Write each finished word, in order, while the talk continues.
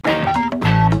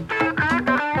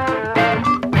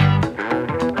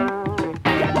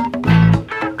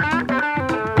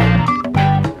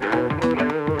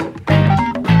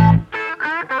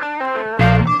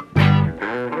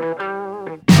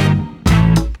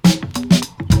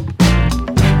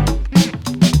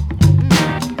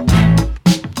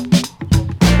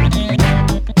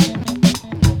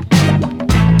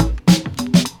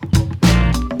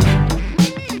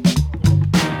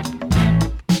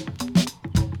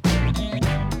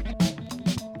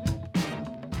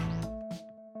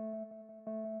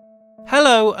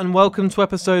Hello and welcome to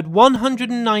episode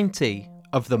 190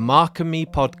 of the Mark and Me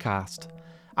podcast.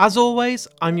 As always,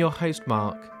 I'm your host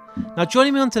Mark. Now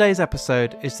joining me on today's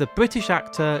episode is the British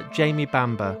actor Jamie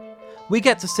Bamber. We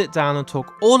get to sit down and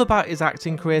talk all about his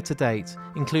acting career to date,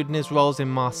 including his roles in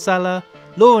Marcella,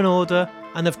 Law and Order,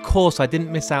 and of course I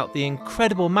didn't miss out the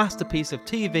incredible masterpiece of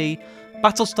TV,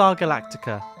 Battlestar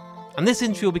Galactica. And this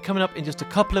interview will be coming up in just a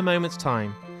couple of moments'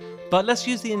 time. But let's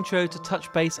use the intro to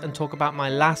touch base and talk about my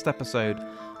last episode.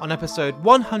 On episode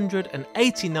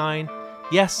 189,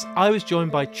 yes, I was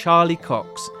joined by Charlie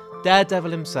Cox,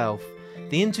 Daredevil himself.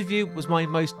 The interview was my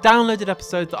most downloaded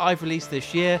episode that I've released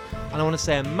this year, and I want to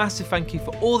say a massive thank you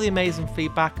for all the amazing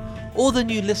feedback, all the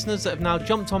new listeners that have now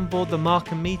jumped on board the Mark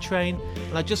and Me train,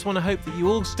 and I just want to hope that you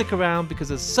all stick around because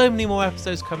there's so many more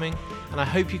episodes coming, and I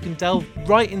hope you can delve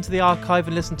right into the archive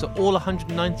and listen to all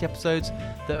 190 episodes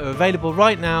that are available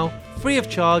right now, free of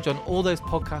charge on all those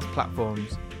podcast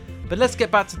platforms. But let's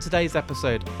get back to today's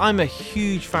episode. I'm a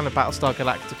huge fan of Battlestar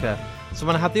Galactica, so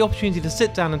when I had the opportunity to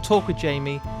sit down and talk with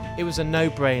Jamie, it was a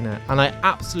no-brainer, and I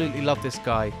absolutely love this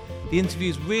guy. The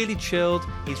interview's really chilled,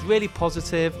 he's really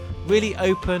positive, really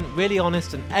open, really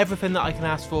honest, and everything that I can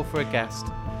ask for a guest.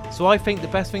 So I think the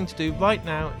best thing to do right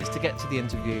now is to get to the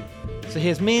interview. So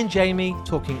here's me and Jamie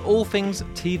talking all things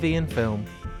TV and film.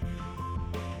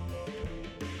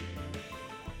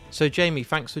 So Jamie,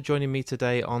 thanks for joining me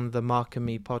today on the Mark and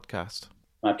Me podcast.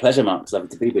 My pleasure, Mark. It's lovely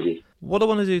to be with you. What I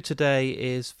want to do today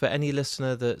is, for any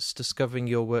listener that's discovering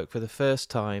your work for the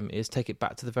first time, is take it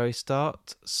back to the very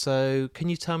start. So can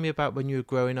you tell me about when you were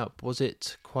growing up? Was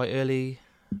it quite early,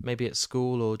 maybe at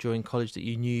school or during college, that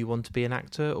you knew you wanted to be an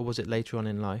actor, or was it later on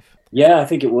in life? Yeah, I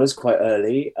think it was quite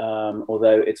early,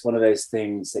 although it's one of those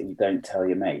things that you don't tell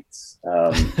your mates.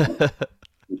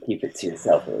 You keep it to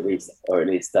yourself, or at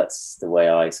least that's the way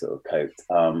I sort of coped.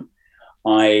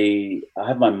 I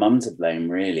have my mum to blame,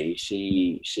 really.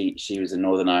 She was a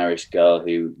Northern Irish girl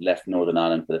who left Northern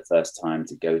Ireland for the first time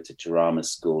to go to drama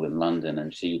school in London,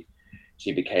 and she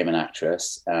became an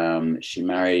actress. She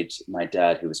married my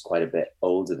dad, who was quite a bit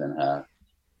older than her,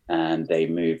 and they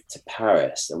moved to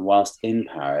Paris. And whilst in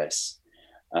Paris,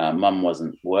 mum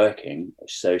wasn't working,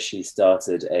 so she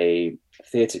started a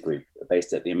theatre group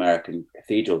based at the American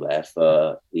Cathedral there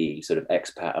for the sort of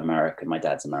expat American. My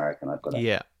dad's American, I've got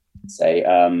to say,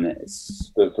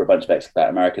 for a bunch of expat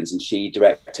Americans, and she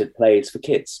directed plays for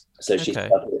kids. So she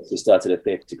started a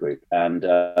theatre group, and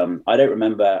I don't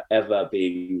remember ever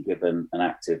being given an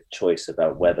active choice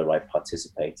about whether I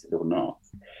participated or not.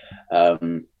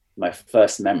 My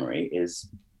first memory is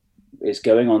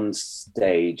going on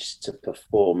stage to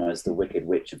perform as the Wicked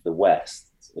Witch of the West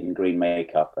in green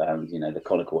makeup and, you know, the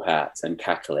conical hat, and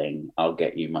cackling, "I'll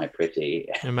get you, my pretty."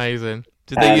 Amazing.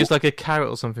 Did they use like a carrot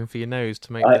or something for your nose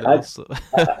to make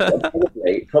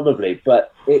probably,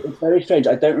 but it's very strange.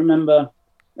 I don't remember.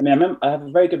 I have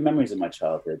very good memories of my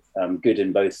childhood, good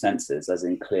in both senses, as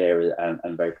in clear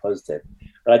and very positive.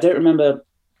 But I don't remember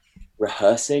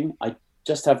rehearsing. I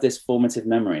just have this formative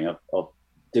memory of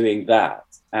doing that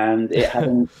and it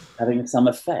having some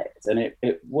effect and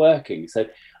it working. So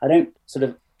I don't sort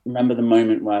of remember the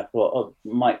moment where I thought, oh,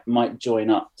 might join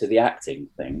up to the acting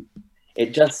thing.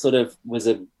 It just sort of was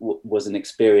an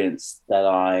experience that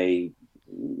I,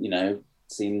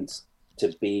 seemed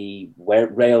to be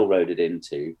railroaded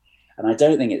into. And I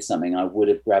don't think it's something I would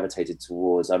have gravitated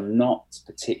towards. I'm not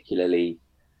particularly,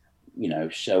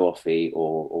 show-offy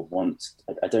or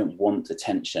I don't want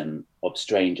attention of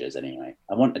strangers anyway.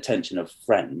 I want attention of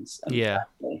friends and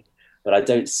family, but I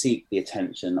don't seek the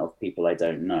attention of people I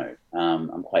don't know.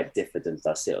 I'm quite diffident.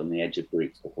 I sit on the edge of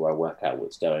groups before I work out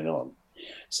what's going on.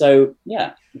 So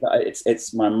yeah,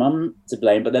 it's my mum to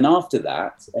blame. But then after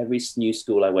that, every new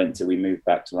school I went to, we moved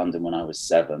back to London when I was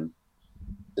 7.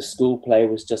 The school play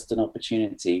was just an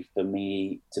opportunity for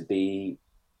me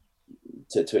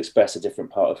to express a different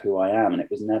part of who I am, and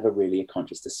it was never really a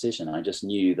conscious decision. I just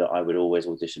knew that I would always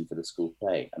audition for the school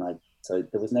play, so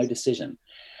there was no decision.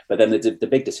 But then the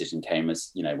big decision came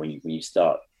as, when you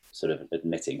start sort of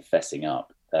fessing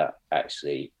up that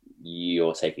actually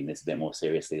you're taking this a bit more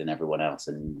seriously than everyone else,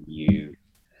 and you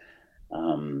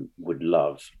would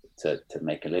love to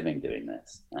make a living doing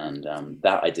this. And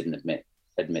that I didn't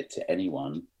admit to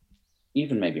anyone,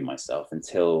 even maybe myself,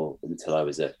 until I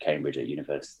was at Cambridge at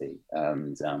university,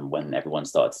 and when everyone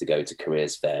started to go to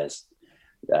careers fairs,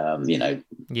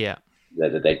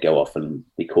 that they'd go off and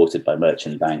be courted by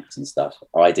merchant banks and stuff.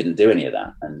 I didn't do any of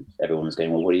that, and everyone was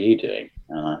going, "Well, what are you doing?"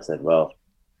 And I said, "Well,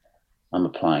 I'm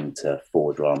applying to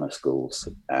 4 drama schools,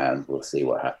 and we'll see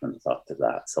what happens after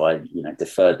that." So I,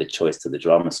 deferred the choice to the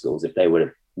drama schools. If they would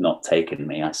have not taken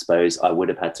me, I suppose I would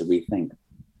have had to rethink.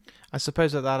 I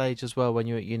suppose at that age as well, when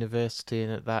you're at university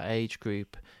and at that age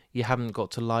group, you haven't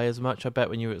got to lie as much. I bet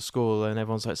when you were at school and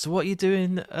everyone's like, "So what are you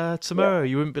doing tomorrow?"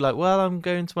 You wouldn't be like, "Well, I'm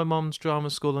going to my mom's drama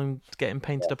school and getting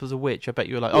painted up as a witch." I bet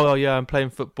you were like, "Oh yeah, I'm playing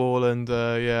football and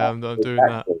I'm doing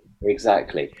that."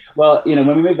 Exactly. Well,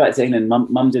 when we moved back to England,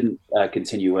 mum didn't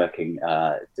continue working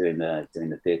doing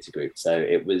the theatre group, so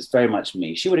it was very much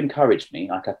me. She would encourage me.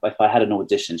 Like if I had an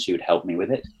audition, she would help me with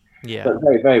it. Yeah. But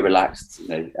very, very relaxed,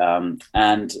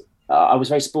 and I was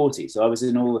very sporty. So I was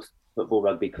in all the football,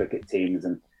 rugby, cricket teams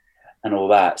and all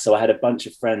that. So I had a bunch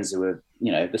of friends who were,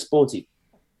 the sporty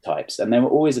types, and they were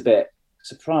always a bit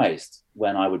surprised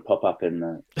when I would pop up in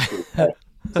the school play,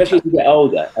 especially as you get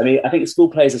older. I mean, I think school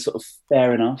plays are sort of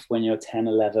fair enough when you're 10,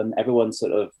 11. Everyone's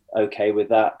sort of okay with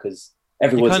that because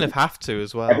everyone's... You kind of have to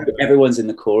as well. Everyone's in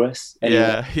the chorus.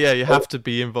 Anyway. Yeah, you have to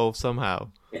be involved somehow.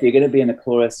 If you're going to be in the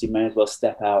chorus, you may as well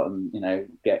step out and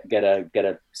get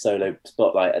a solo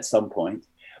spotlight at some point.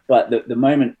 But the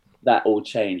moment that all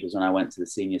changed was when I went to the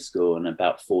senior school, and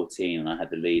about 14, and I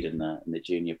had the lead in the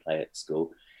junior play at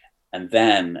school. And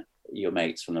then your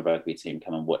mates from the rugby team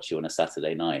come and watch you on a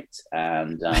Saturday night,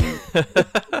 and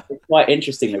it's quite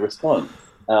interesting, the response.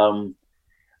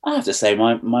 I have to say,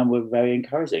 mine were very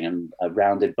encouraging, and a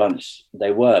rounded bunch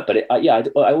they were. But I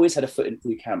always had a foot in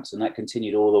 3 camps, and that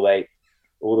continued all the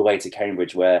way to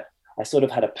Cambridge, where I sort of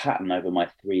had a pattern over my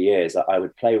 3 years. I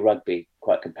would play rugby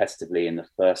quite competitively in the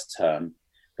first term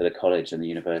for the college and the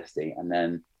university, and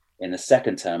then in the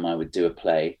second term I would do a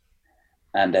play,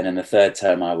 and then in the third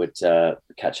term I would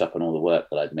catch up on all the work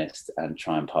that I'd missed and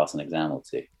try and pass an exam or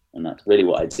two. And that's really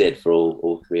what I did for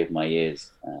all 3 of my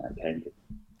years at Cambridge.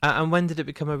 And when did it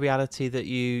become a reality that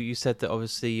you said that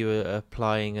obviously you were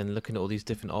applying and looking at all these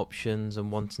different options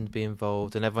and wanting to be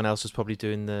involved, and everyone else was probably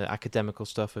doing the academical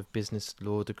stuff of business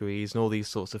law degrees and all these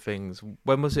sorts of things?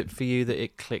 When was it for you that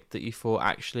it clicked, that you thought,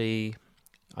 actually,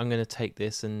 I'm going to take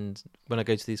this, and when I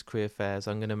go to these career fairs,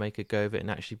 I'm going to make a go of it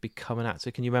and actually become an actor?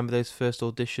 Can you remember those first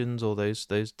auditions or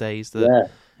those days that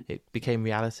it became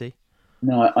reality?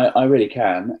 No, I really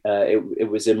can. It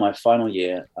was in my final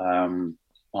year.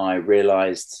 I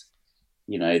realised,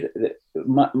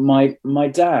 that my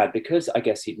dad, because I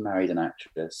guess he'd married an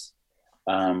actress,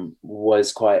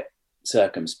 was quite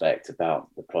circumspect about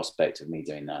the prospect of me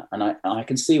doing that. And I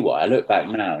can see why. I look back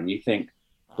now and you think,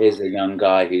 here's a young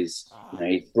guy who's,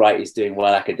 he's bright, he's doing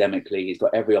well academically, he's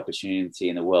got every opportunity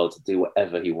in the world to do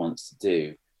whatever he wants to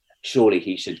do. Surely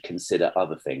he should consider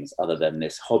other things other than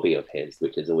this hobby of his,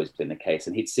 which has always been the case.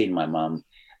 And he'd seen my mum,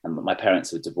 and my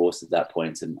parents were divorced at that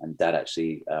point, and dad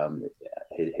actually,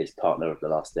 his partner of the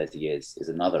last 30 years is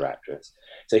another actress.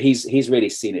 So he's really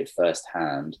seen it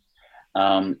firsthand.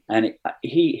 And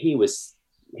he was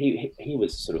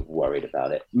sort of worried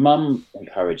about it. Mum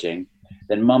encouraging.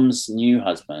 Then mum's new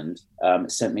husband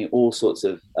sent me all sorts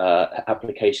of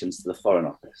applications to the Foreign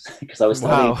Office because I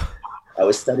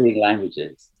was studying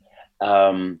languages.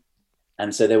 And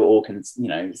so they were all,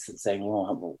 saying,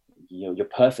 well, you're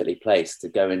perfectly placed to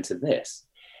go into this.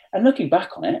 And looking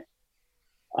back on it,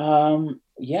 and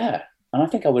I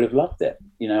think I would have loved it.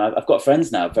 I've got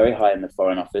friends now very high in the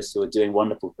Foreign Office who are doing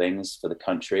wonderful things for the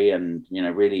country, and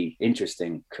really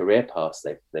interesting career paths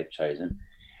they've chosen.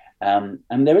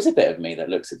 And there is a bit of me that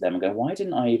looks at them and go, why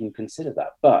didn't I even consider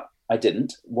that? But I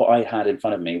didn't. What I had in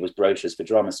front of me was brochures for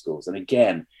drama schools. And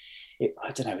again,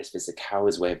 I don't know if it's a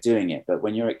coward's way of doing it, but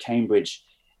when you're at Cambridge,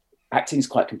 acting is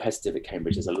quite competitive at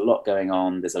Cambridge. There's a lot going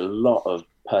on. There's a lot of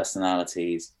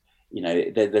personalities.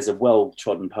 There's a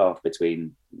well-trodden path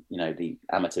between, the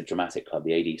Amateur Dramatic Club,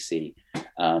 the ADC,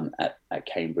 at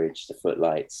Cambridge, the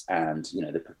Footlights, and,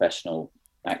 the professional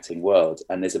acting world.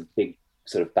 And there's a big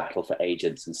sort of battle for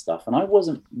agents and stuff. And I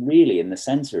wasn't really in the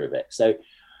center of it. So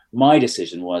my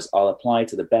decision was, I'll apply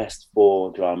to the best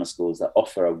 4 drama schools that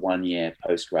offer a 1-year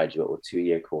postgraduate or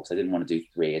 2-year course. I didn't want to do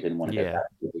 3. I didn't want to go back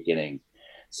to the beginning.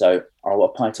 So I'll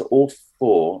apply to all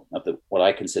 4 of what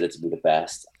I consider to be the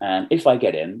best. And if I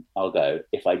get in, I'll go.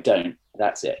 If I don't,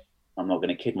 that's it. I'm not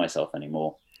going to kid myself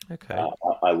anymore. Okay.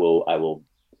 I will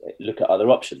look at other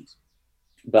options.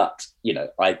 But,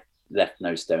 I left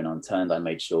no stone unturned. I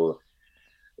made sure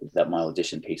that my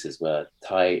audition pieces were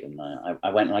tight, and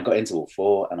I went and I got into all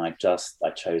 4, and I chose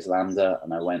LAMDA,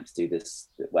 and I went to do this.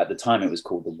 At the time, it was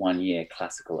called the 1-year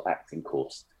classical acting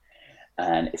course.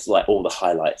 And it's like all the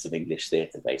highlights of English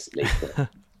theatre, basically.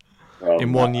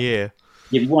 In 1 year?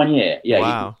 In 1 year, yeah.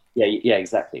 Wow. Yeah,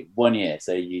 exactly. 1 year.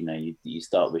 So, you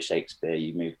start with Shakespeare,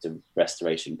 you move to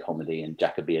Restoration comedy and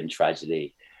Jacobean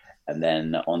tragedy, and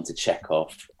then on to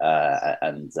Chekhov,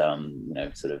 and,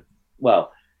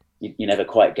 you never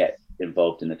quite get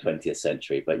involved in the 20th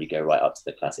century, but you go right up to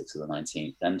the classics of the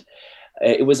 19th. And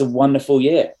it was a wonderful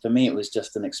year. For me, it was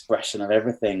just an expression of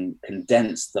everything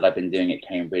condensed that I've been doing at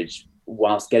Cambridge,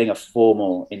 whilst getting a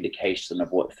formal indication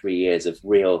of what 3 years of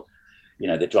real,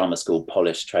 the drama school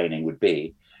polished training would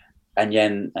be. And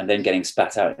then getting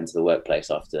spat out into the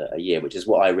workplace after a year, which is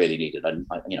what I really needed.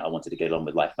 I wanted to get on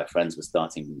with life. My friends were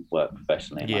starting work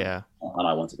professionally, and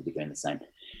I wanted to be doing the same.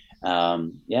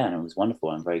 And it was wonderful.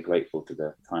 I'm very grateful to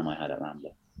the time I had at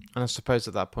LAMDA. And I suppose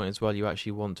at that point as well, you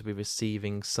actually want to be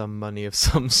receiving some money of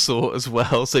some sort as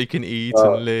well, so you can eat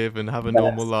and live and have a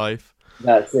normal life.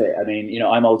 That's it. I mean,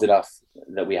 I'm old enough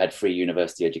that we had free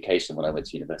university education when I went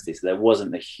to university, so there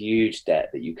wasn't the huge debt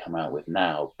that you come out with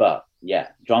now. But yeah,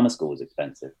 drama school was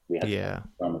expensive. We had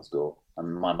drama school,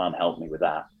 and my mum helped me with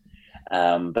that.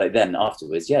 But then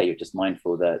afterwards, you're just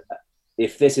mindful that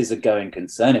if this is a going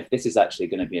concern, if this is actually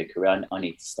going to be a career, I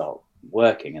need to start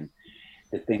working. And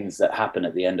the things that happen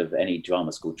at the end of any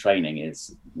drama school training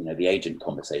is, the agent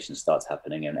conversation starts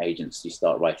happening, and agents, you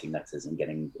start writing letters and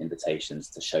getting invitations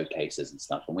to showcases and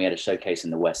stuff. And we had a showcase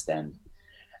in the West End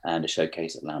and a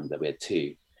showcase at LAMDA. We had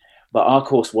two. But our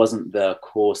course wasn't the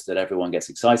course that everyone gets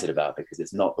excited about, because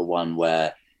it's not the one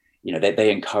where,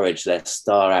 they encourage their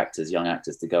star actors, young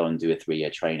actors, to go and do a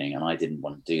 3-year training. And I didn't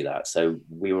want to do that. So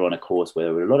we were on a course where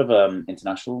there were a lot of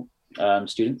international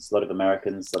students, a lot of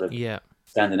Americans, a lot of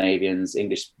Scandinavians,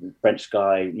 English, French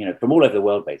guy, from all over the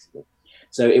world, basically.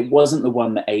 So it wasn't the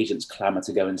one that agents clamor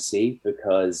to go and see,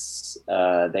 because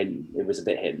it was a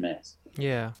bit hit and miss.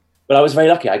 Yeah. But I was very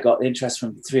lucky. I got interest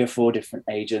from 3 or 4 different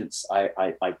agents.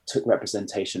 I took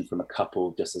representation from a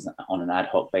couple just on an ad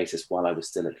hoc basis while I was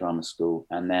still at drama school.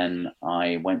 And then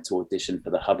I went to audition for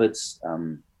the Hubbards,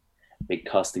 big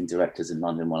casting directors in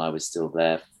London, while I was still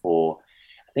there for,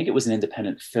 I think it was an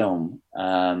independent film.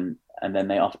 And then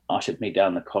they ushered me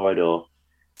down the corridor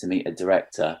to meet a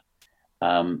director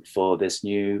for this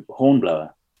new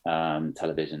Hornblower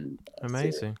television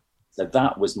Amazing series. So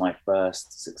that was my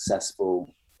first successful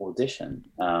audition.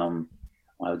 I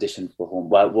auditioned for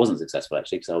Well, it wasn't successful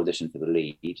actually, because I auditioned for the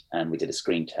lead, and we did a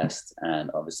screen test,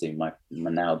 and obviously my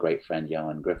now great friend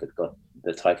Johan Griffith got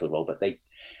the title role, but they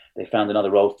found another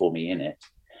role for me in it.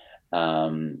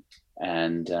 That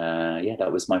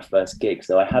was my first gig.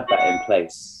 So I had that in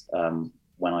place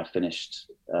when I finished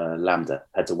LAMDA.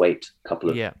 Had to wait a couple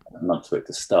of months for it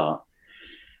to start.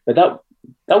 But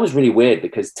that was really weird,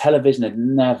 because television had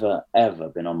never, ever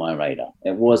been on my radar.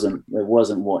 It wasn't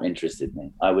what interested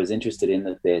me. I was interested in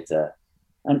the theatre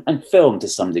and film to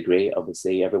some degree.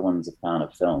 Obviously, everyone's a fan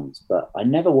of films, but I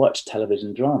never watched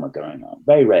television drama growing up.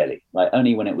 Very rarely, like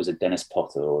only when it was a Dennis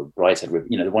Potter or Brighthead,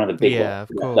 one of the big ones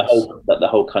that the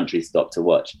whole country stopped to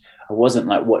watch. I wasn't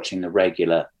like watching the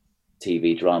regular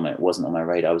TV drama. It wasn't on my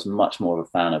radar. I was much more of a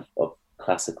fan of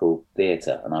classical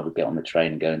theatre, and I would get on the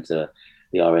train and go into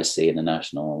the RSC and the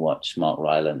National and watch Mark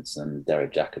Rylance and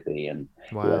Derek Jacobi and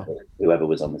whoever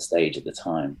was on the stage at the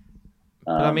time.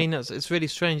 But I mean, it's really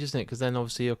strange, isn't it? Because then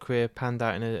obviously your career panned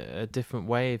out in a different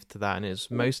way to that, and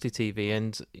it's mostly TV.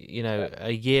 And,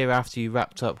 a year after you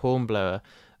wrapped up Hornblower,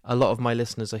 a lot of my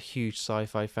listeners are huge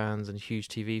sci-fi fans and huge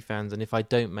TV fans, and if I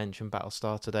don't mention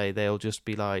Battlestar today, they'll just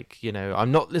be like,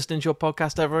 I'm not listening to your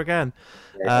podcast ever again.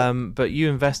 But you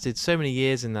invested so many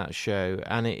years in that show,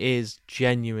 and it is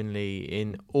genuinely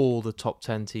in all the top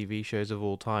 10 TV shows of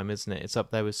all time, isn't it? It's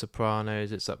up there with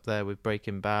Sopranos, it's up there with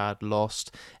Breaking Bad, Lost.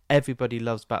 Everybody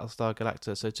loves Battlestar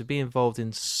Galactica, so to be involved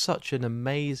in such an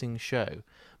amazing show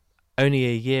only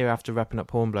a year after wrapping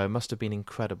up Hornblower must have been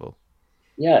incredible.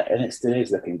 Yeah, and it still is,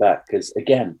 looking back, because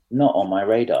again, not on my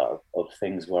radar of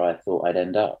things where I thought I'd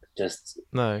end up. Just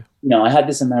no, I had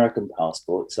this American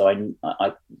passport, so I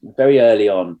very early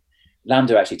on,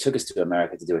 LAMDA actually took us to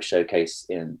America to do a showcase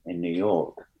in New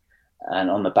York, and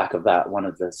on the back of that, one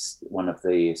of the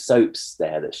soaps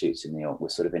there that shoots in New York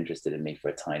was sort of interested in me for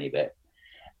a tiny bit,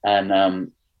 and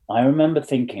I remember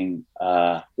thinking,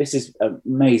 this is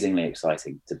amazingly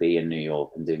exciting to be in New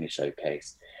York and doing a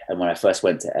showcase. And when I first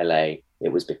went to LA,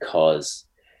 it was because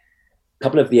a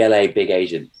couple of the LA big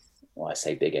agents, well, I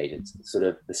say big agents, sort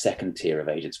of the second tier of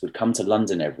agents, would come to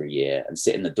London every year and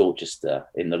sit in the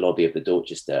lobby of the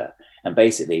Dorchester, and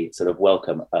basically sort of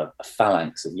welcome a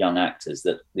phalanx of young actors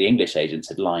that the English agents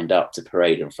had lined up to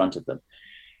parade in front of them.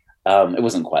 It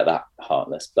wasn't quite that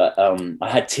heartless, but I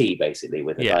had tea basically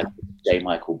with a guy, J.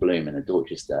 Michael Bloom, in the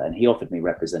Dorchester, and he offered me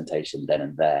representation then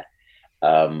and there,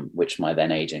 which my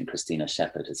then agent Christina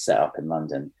Shepherd had set up in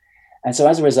London. And so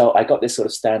as a result, I got this sort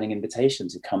of standing invitation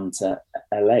to come to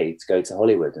LA, to go to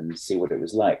Hollywood and see what it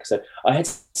was like. So I had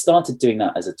started doing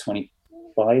that as a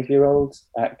 25-year-old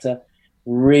actor,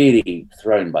 really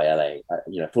thrown by LA.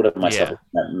 Thought of myself Yeah.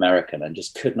 as an American and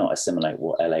just could not assimilate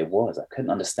what LA was. I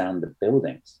couldn't understand the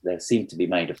buildings. They seemed to be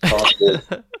made of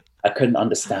cardboard. I couldn't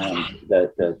understand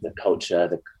the culture,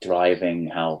 the driving,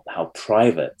 how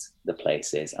private the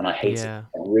place is, and I hated it. Yeah.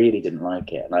 I really didn't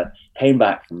like it, and I came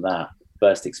back from that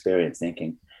first experience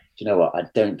thinking, do you know what? I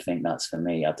don't think that's for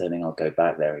me. I don't think I'll go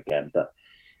back there again. But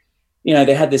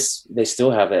they had this. They still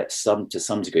have it to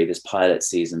some degree. This pilot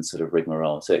season sort of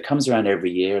rigmarole. So it comes around every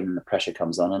year, and then the pressure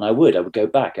comes on, and I would go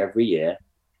back every year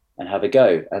and have a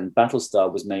go. And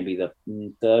Battlestar was maybe the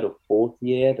third or fourth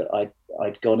year that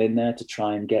I'd gone in there to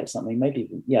try and get something. Maybe,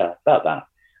 yeah, about that.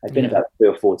 I'd been about 3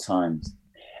 or 4 times.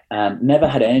 Never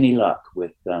had any luck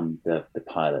with the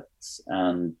pilots.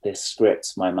 And this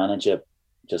script, my manager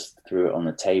just threw it on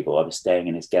the table. I was staying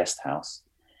in his guest house.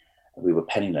 We were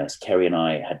penniless. Kerry and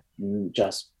I had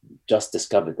just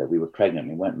discovered that we were pregnant.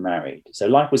 We weren't married. So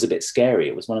life was a bit scary.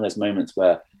 It was one of those moments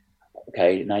where,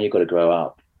 okay, now you've got to grow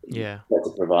up. Yeah.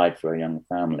 To provide for a young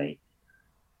family.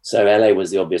 So LA was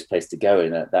the obvious place to go,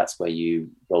 and that's where you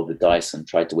rolled the dice and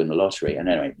tried to win the lottery. And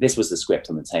anyway, this was the script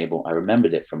on the table. I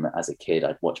remembered it from as a kid.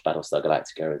 I'd watched Battlestar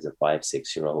Galactica as a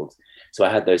 5-6-year-old. So I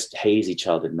had those hazy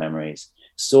childhood memories,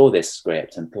 saw this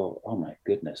script and thought, oh my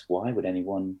goodness, why would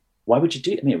you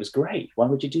do it? I mean, it was great. Why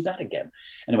would you do that again?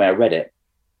 Anyway, I read it.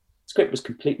 The script was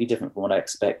completely different from what I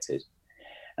expected.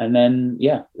 And then,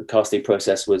 the casting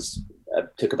process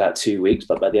took about 2 weeks,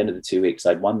 but by the end of the 2 weeks,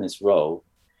 I'd won this role.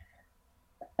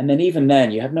 And then even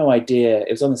then, you have no idea. It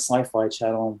was on the Sci-Fi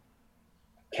Channel,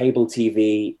 cable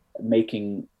TV,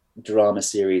 making drama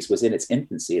series was in its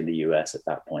infancy in the US at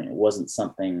that point. It wasn't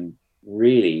something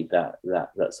really that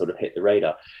sort of hit the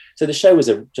radar. So the show was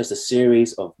just a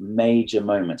series of major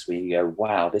moments where you go,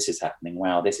 wow, this is happening.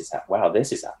 Wow, this is happening. Wow,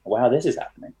 this is happening. Wow, this is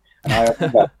happening.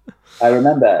 And I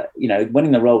remember,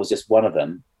 winning the role was just one of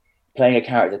them. Playing a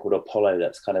character called Apollo,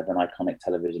 that's kind of an iconic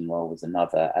television role, was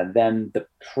another. And then the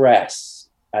press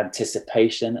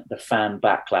anticipation, the fan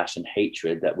backlash and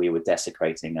hatred that we were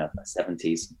desecrating a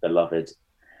 70s beloved,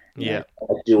 a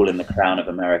jewel in the crown of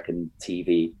American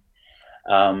TV.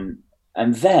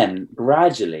 And then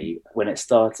gradually, when it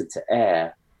started to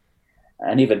air,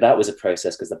 and even that was a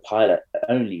process because the pilot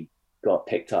only got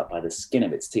picked up by the skin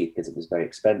of its teeth because it was very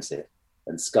expensive,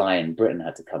 and Sky in Britain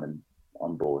had to come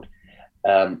on board.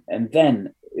 And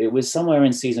then it was somewhere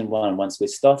in season 1, once we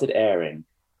started airing,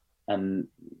 and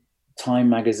Time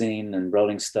magazine and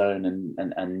Rolling Stone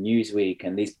and Newsweek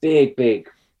and these big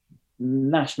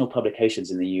national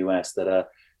publications in the US that are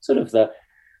sort of the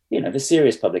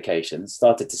serious publications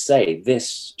started to say,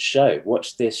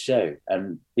 watch this show.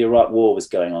 And the Iraq War was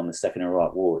going on, the second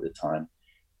Iraq War at the time.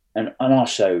 And on our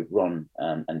show, Ron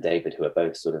and David, who are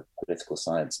both sort of political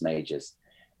science majors,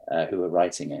 who were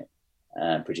writing it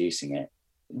and producing it,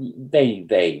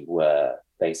 they were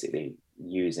basically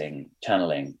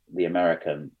channeling the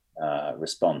American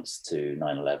response to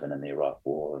 9/11 and the Iraq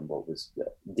War and what was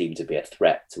deemed to be a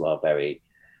threat to our very,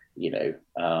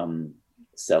 our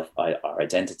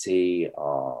identity,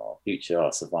 our future,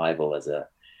 our survival as a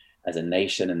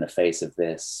nation in the face of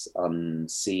this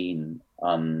unseen,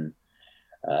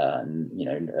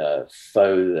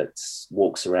 foe that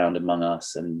walks around among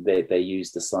us. And they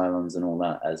used asylums and all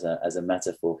that as a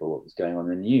metaphor for what was going on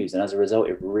in the news. And as a result,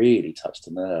 it really touched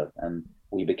a nerve, and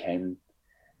we became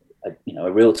a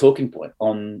real talking point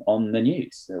on the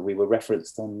news. We were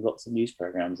referenced on lots of news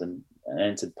programs and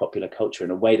entered popular culture in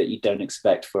a way that you don't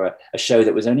expect for a show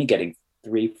that was only getting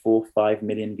 3, 4, 5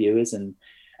 million viewers, and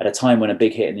at a time when a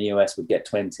big hit in the US would get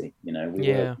 20. We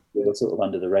were sort of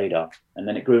under the radar, and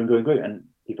then it grew and grew and grew, and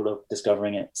people are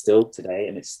discovering it still today,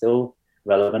 and it's still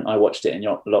relevant. I watched it in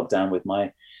lockdown with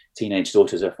my teenage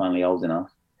daughters who are finally old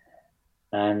enough,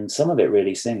 and some of it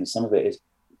really sings. Some of it is,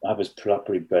 I was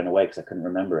pretty blown away because I couldn't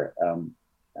remember it.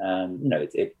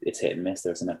 It's hit and miss.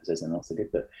 There are some episodes that are not so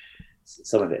good, but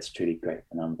some of it's truly great,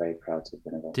 and I'm very proud to have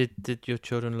been involved. Did your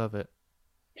children love it?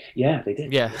 Yeah, they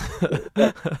did. Yeah.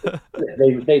 They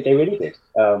really did.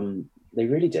 They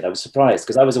really did. I was surprised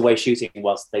because I was away shooting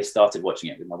whilst they started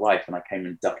watching it with my wife, and I came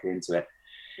and ducked into it,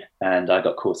 and I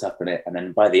got caught up in it. And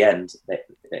then by the end,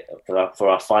 for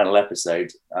our final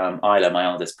episode, Isla, my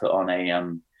eldest, put on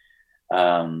a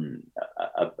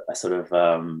sort of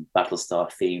Battlestar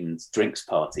themed drinks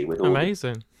party with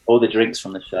all the drinks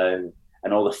from the show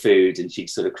and all the food, and she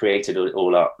sort of created it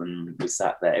all up, and we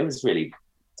sat there. It was really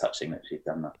touching that she'd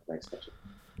done that. Very special.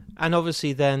 And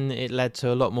obviously then it led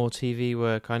to a lot more TV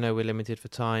work. I know we're limited for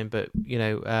time, but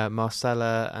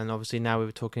Marcella, and obviously now we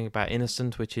were talking about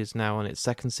Innocent, which is now on its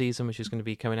 2nd season, which is going to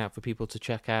be coming out for people to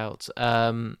check out.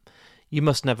 You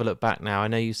must never look back now. I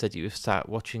know you said you were sat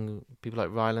watching people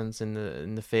like Rylance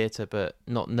in the theatre, but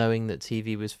not knowing that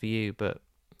TV was for you. But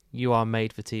you are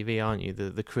made for TV, aren't you?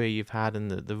 The career you've had and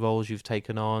the roles you've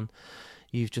taken on,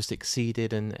 you've just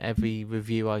exceeded. And every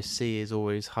review I see is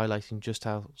always highlighting just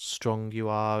how strong you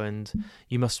are, and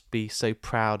you must be so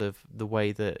proud of the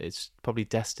way that it's probably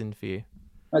destined for you.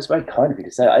 That's very kind of you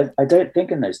to say. I don't think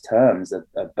in those terms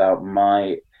about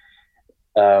my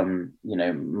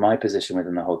my position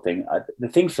within the whole thing. The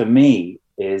thing for me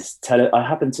is I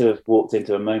happen to have walked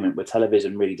into a moment where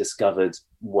television really discovered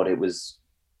what it was.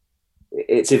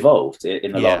 It's evolved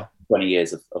in the last 20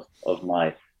 years of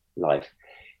my life.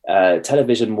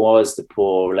 Television was the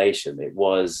poor relation. It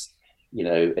was,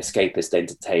 escapist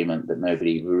entertainment that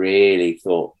nobody really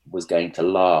thought was going to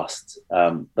last.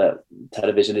 But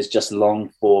television is just long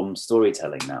form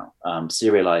storytelling now.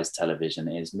 Serialized television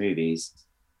is movies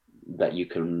that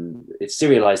it's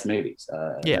serialized movies.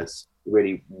 That's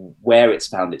really where it's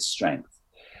found its strength.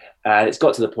 And it's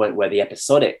got to the point where the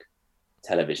episodic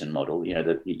television model,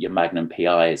 your Magnum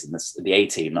PIs and the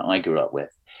A-Team that I grew up with,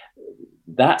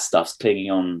 that stuff's clinging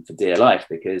on for dear life,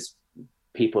 because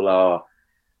people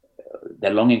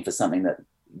they're longing for something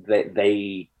that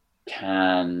they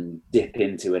can dip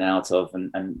into and out of,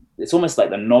 and it's almost like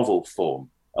the novel form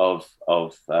of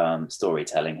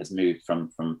storytelling has moved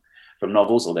from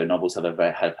novels, although novels have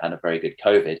had a very good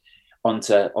COVID,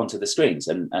 onto the screens.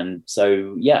 And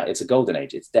so, yeah, it's a golden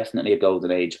age. It's definitely a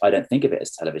golden age. I don't think of it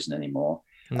as television anymore.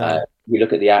 No. We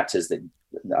look at the actors that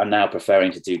are now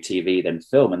preferring to do TV than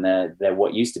film, and they're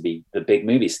what used to be the big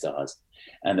movie stars.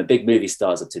 And the big movie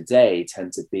stars of today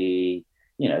tend to be,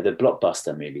 the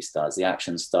blockbuster movie stars, the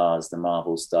action stars, the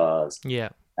Marvel stars. Yeah.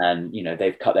 And,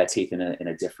 they've cut their teeth in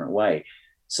a different way.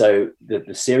 So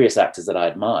the serious actors that I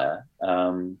admire,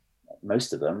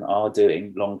 most of them are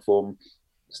doing long form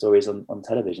stories on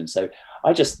television. So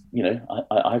I just,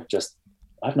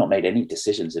 I've not made any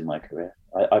decisions in my career.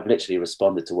 I've literally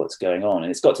responded to what's going on.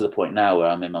 And it's got to the point now where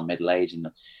I'm in my middle age and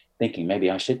thinking maybe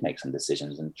I should make some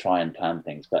decisions and try and plan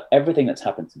things. But everything that's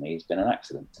happened to me has been an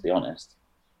accident, to be honest.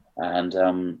 And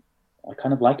I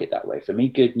kind of like it that way. For me,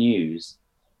 good news,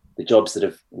 the jobs that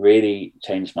have really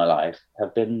changed my life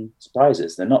have been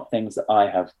surprises. They're not things that I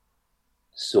have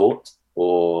sought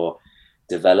or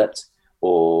developed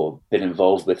or been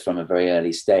involved with from a very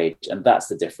early stage. And that's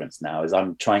the difference now, is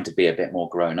I'm trying to be a bit more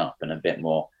grown up and a bit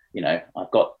more,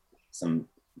 I've got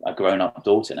a grown up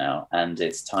daughter now, and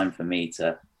it's time for me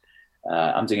to,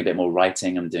 I'm doing a bit more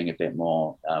writing. I'm doing a bit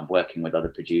more working with other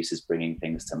producers, bringing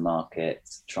things to market,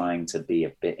 trying to be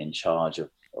a bit in charge of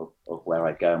where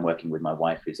I go, and working with my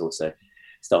wife, who's also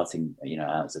starting,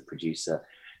 out as a producer.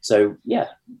 So yeah,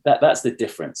 that's the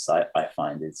difference I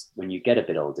find, is when you get a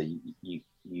bit older, and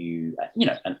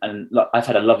look, I've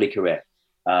had a lovely career,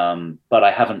 but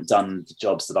I haven't done the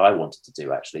jobs that I wanted to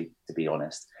do, actually, to be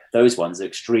honest. Those ones are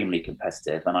extremely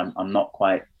competitive, and I'm not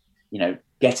quite,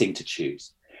 getting to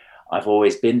choose. I've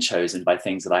always been chosen by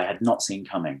things that I had not seen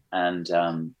coming. And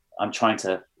I'm trying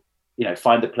to,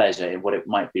 find the pleasure in what it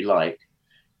might be like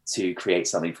to create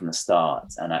something from the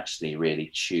start and actually really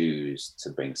choose to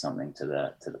bring something to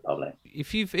the public.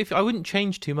 If I wouldn't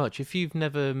change too much, if you've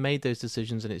never made those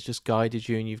decisions and it's just guided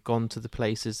you and you've gone to the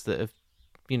places that have,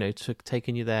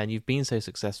 taken you there and you've been so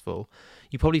successful,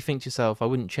 you probably think to yourself, I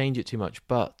wouldn't change it too much.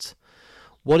 But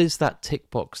what is that tick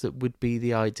box that would be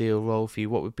the ideal role for you?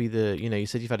 What would be you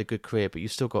said you've had a good career, but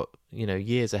you've still got,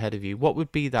 years ahead of you. What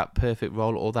would be that perfect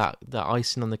role, or that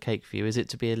icing on the cake for you? Is it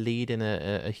to be a lead in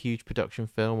a huge production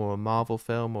film, or a Marvel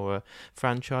film, or a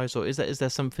franchise? Or is there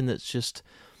something that's just,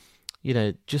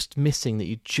 just missing that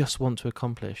you just want to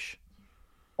accomplish?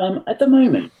 At the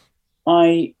moment,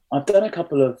 I've done a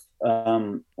couple of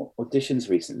auditions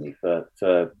recently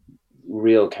for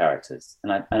real characters.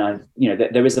 And I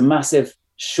there is a massive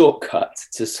shortcut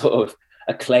to sort of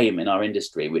acclaim in our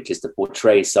industry, which is to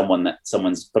portray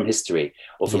someone's from history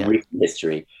or from recent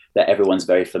history that everyone's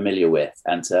very familiar with.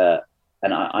 And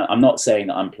I'm not saying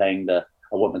that I'm playing I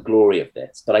want the glory of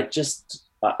this, but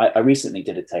I recently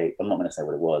did a tape. I'm not going to say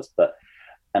what it was, but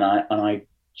I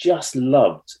just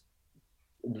loved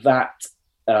that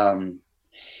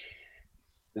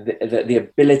the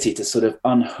ability to sort of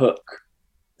unhook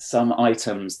some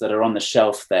items that are on the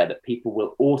shelf there that people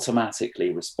will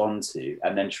automatically respond to,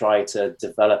 and then try to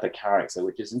develop a character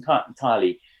which is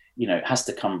entirely, has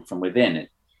to come from within.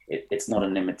 It's not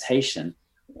an imitation,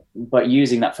 but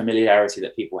using that familiarity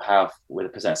that people have with a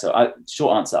presenter. So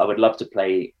short answer, I would love to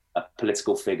play a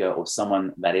political figure or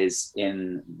someone that is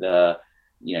in the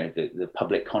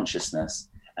public consciousness,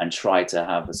 and try to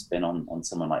have a spin on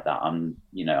someone like that. I'm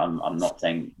not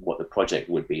saying what the project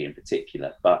would be in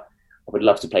particular, but would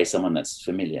love to play someone that's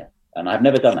familiar. And I've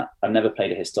never done that. I've never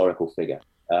played a historical figure,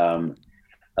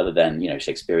 other than,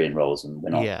 Shakespearean roles, and we're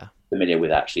not familiar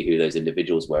with actually who those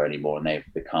individuals were anymore, and they've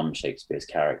become Shakespeare's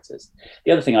characters.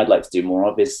 The other thing I'd like to do more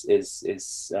of is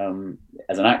as an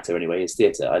actor anyway, is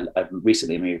theatre. I've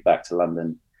recently moved back to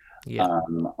London.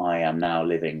 I am now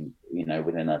living,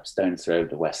 within a stone's throw of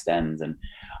the West End,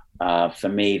 and for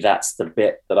me, that's the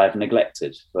bit that I've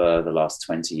neglected for the last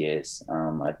 20 years.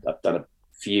 I've done a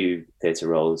few theatre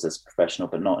roles as a professional,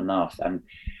 but not enough. And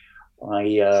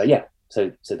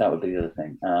so that would be the other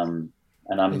thing.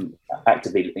 And I'm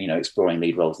actively, exploring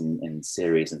lead roles in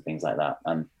series and things like that.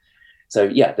 And so,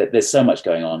 there's so much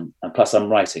going on. And plus I'm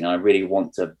writing, and I really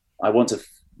want to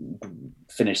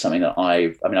finish something that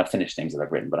I've finished things that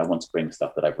I've written, but I want to bring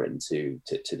stuff that I've written to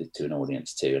an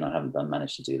audience too. And I haven't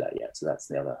managed to do that yet. So that's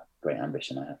the other great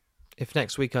ambition I have. If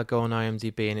next week I go on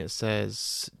IMDb and it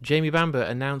says Jamie Bamber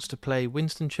announced to play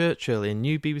Winston Churchill in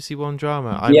new BBC One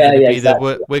drama,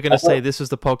 we're going to say this was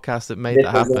the podcast that made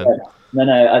that happen. No,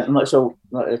 I'm not sure.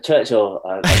 Churchill.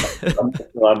 I'm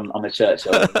a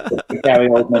Churchill. Gary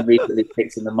Oldman recently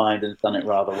picked in the mind and done it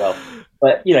rather well.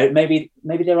 But maybe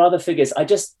there are other figures.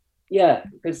 Because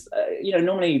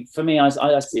normally for me,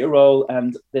 I see a role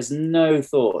and there's no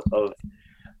thought of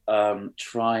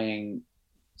trying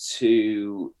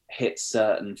to hit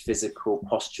certain physical,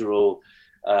 postural,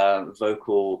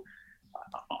 vocal.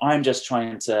 I'm just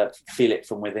trying to feel it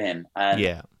from within,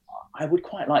 and I would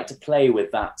quite like to play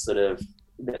with that sort of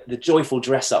the joyful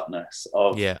dress-upness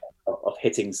of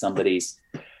hitting somebody's,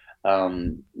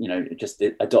 just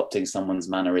adopting someone's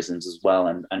mannerisms as well,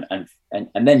 and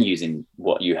then using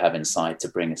what you have inside to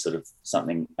bring a sort of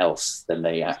something else than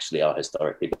they actually are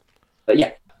historically. But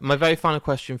my very final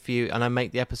question for you, and I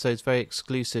make the episodes very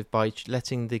exclusive by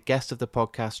letting the guest of the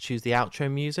podcast choose the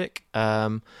outro music.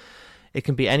 It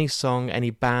can be any song,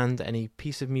 any band, any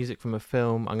piece of music from a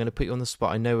film. I'm going to put you on the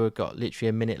spot. I know we've got literally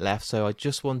a minute left, so I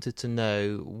just wanted to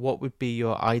know what would be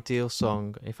your ideal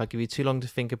song. If I give you too long to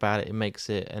think about it, it makes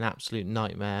it an absolute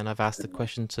nightmare. And I've asked the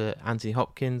question to Anthony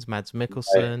Hopkins, Mads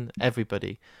Mikkelsen,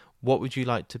 everybody. What would you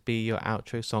like to be your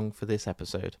outro song for this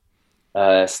episode?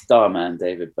 Starman,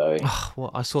 David Bowie.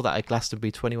 Well, I saw that at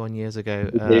Glastonbury 21 years ago.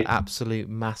 Absolute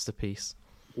masterpiece.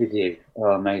 Did you?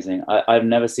 Oh, amazing! I've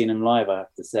never seen him live, I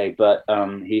have to say, but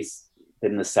he's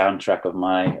been the soundtrack of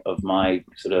my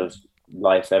sort of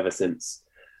life ever since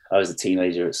I was a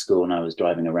teenager at school, and I was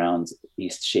driving around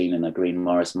East Sheen in a green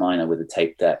Morris Minor with a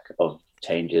tape deck of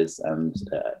changes, and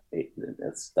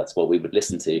that's what we would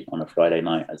listen to on a Friday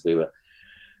night as we were.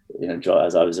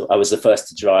 As I was the first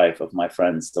to drive of my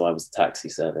friends, so I was the taxi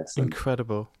service.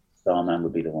 Incredible. Starman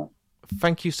would be the one.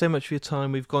 Thank you so much for your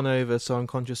time. We've gone over, so I'm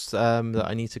conscious that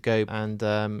I need to go. And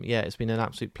it's been an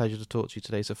absolute pleasure to talk to you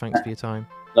today. So thanks for your time.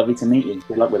 Lovely to meet you.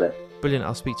 Good luck with it. Brilliant.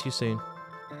 I'll speak to you soon.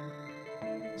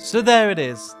 So there it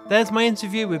is. There's my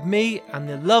interview with me and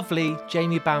the lovely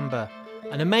Jamie Bamber.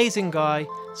 An amazing guy.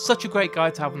 Such a great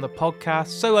guy to have on the podcast.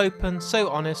 So open, so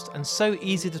honest, and so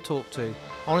easy to talk to.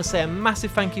 I want to say a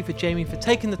massive thank you for Jamie for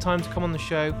taking the time to come on the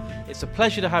show. It's a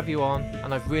pleasure to have you on,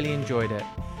 and I've really enjoyed it.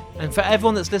 And for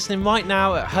everyone that's listening right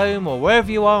now at home or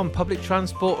wherever you are on public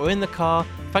transport or in the car,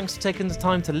 thanks for taking the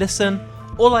time to listen.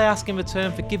 All I ask in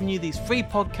return for giving you these free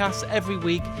podcasts every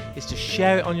week is to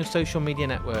share it on your social media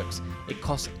networks. It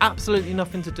costs absolutely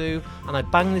nothing to do, and I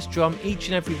bang this drum each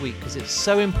and every week because it's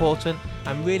so important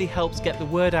and really helps get the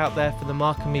word out there for the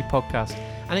Mark and Me podcast.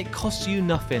 And it costs you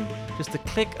nothing, just the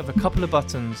click of a couple of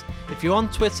buttons. If you're on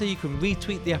Twitter, you can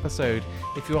retweet the episode.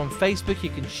 If you're on Facebook, you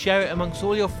can share it amongst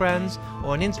all your friends, or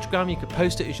on Instagram, you could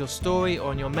post it as your story or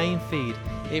on your main feed.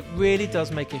 It really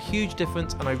does make a huge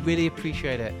difference, and I really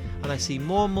appreciate it. And I see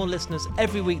more and more listeners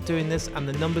every week doing this, and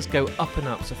the numbers go up and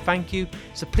up. So thank you.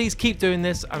 So please keep doing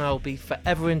this, and I'll be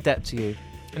forever in debt to you.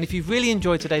 And if you've really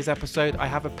enjoyed today's episode, I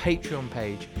have a Patreon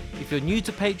page. If you're new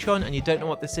to Patreon and you don't know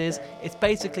what this is, it's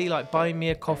basically like buying me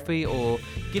a coffee or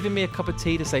giving me a cup of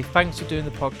tea to say thanks for doing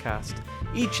the podcast.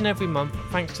 Each and every month,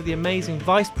 thanks to the amazing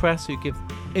Vice Press who give,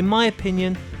 in my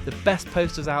opinion, the best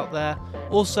posters out there.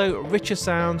 Also, Richer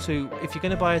Sounds who, if you're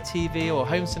going to buy a TV or a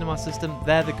home cinema system,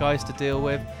 they're the guys to deal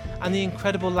with. And the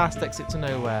incredible Last Exit to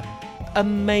Nowhere.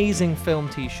 Amazing film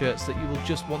t-shirts that you will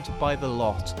just want to buy the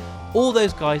lot. All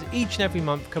those guys each and every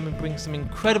month come and bring some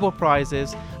incredible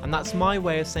prizes, and that's my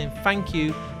way of saying thank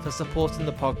you for supporting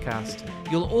the podcast.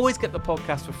 You'll always get the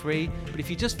podcast for free, but if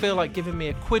you just feel like giving me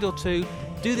a quid or two,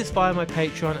 do this via my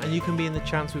Patreon and you can be in the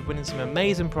chance of winning some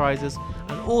amazing prizes,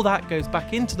 and all that goes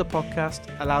back into the podcast,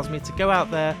 allows me to go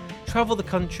out there, travel the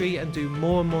country and do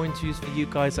more and more interviews for you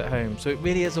guys at home. So it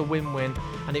really is a win-win,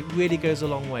 and it really goes a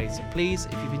long way. So please,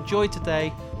 if you've enjoyed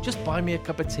today, just buy me a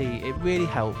cup of tea. It really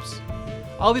helps.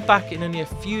 I'll be back in only a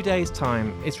few days'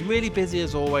 time. It's really busy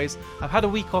as always. I've had a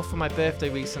week off for my birthday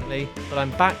recently, but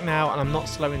I'm back now and I'm not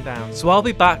slowing down. So I'll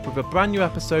be back with a brand new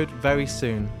episode very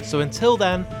soon. So until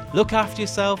then, look after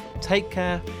yourself, take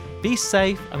care, be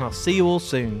safe, and I'll see you all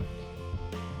soon.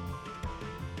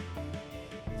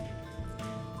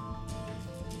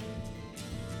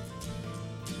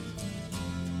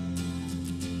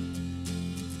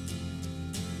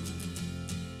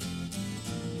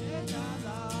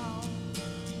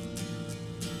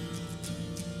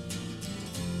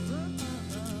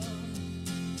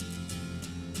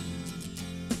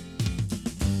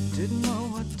 Didn't know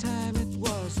what time it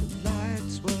was, the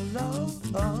lights were low.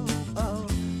 Oh, oh.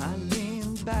 I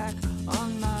leaned back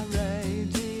on my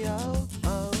radio.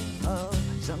 Oh, oh.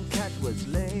 Some cat was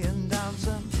laying down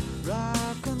some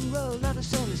rock and roll, that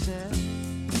is all he said.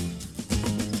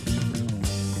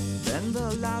 Then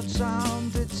the loud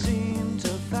sound, it seemed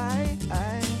to fade.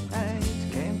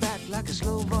 Came back like a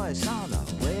slow voice on a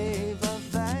wave of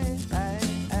fade.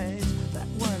 That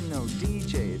weren't no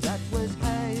DJ, that was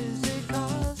hazy.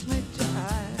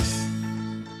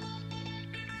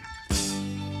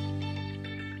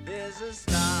 There's a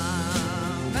starman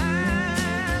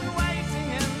waiting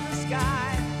in the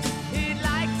sky. He'd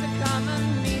like to come and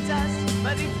meet us,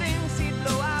 but he thinks he'd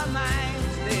blow our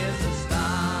minds. There's a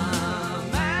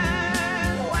starman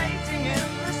waiting in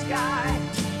the sky.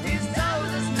 He's told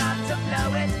us not to blow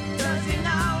it, 'cause he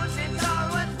knows it's all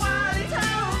worthwhile. He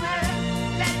told me,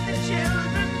 let the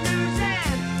children lose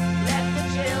it, let the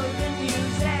children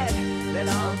use it, let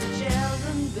all the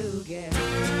children boogie.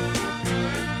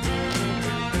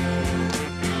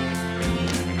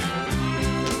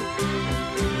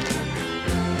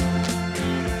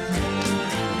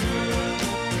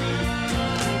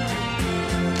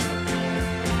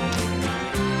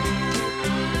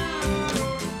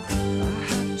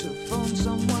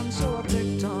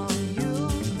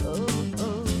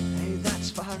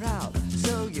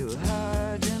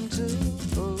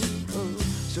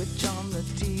 Switch on